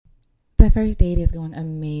The first date is going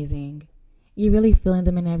amazing. You're really feeling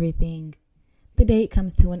them and everything. The date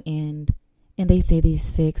comes to an end, and they say these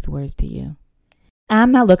 6 words to you.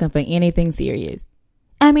 I'm not looking for anything serious.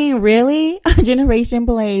 I mean, really? Our generation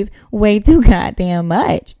plays way too goddamn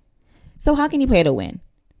much. So how can you play to win?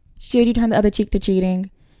 Should you turn the other cheek to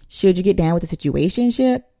cheating? Should you get down with the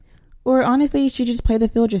situationship? Or honestly, should you just play the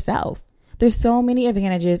field yourself? There's so many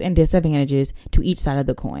advantages and disadvantages to each side of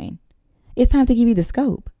the coin. It's time to give you the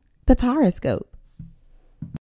scope, the Taurus scope.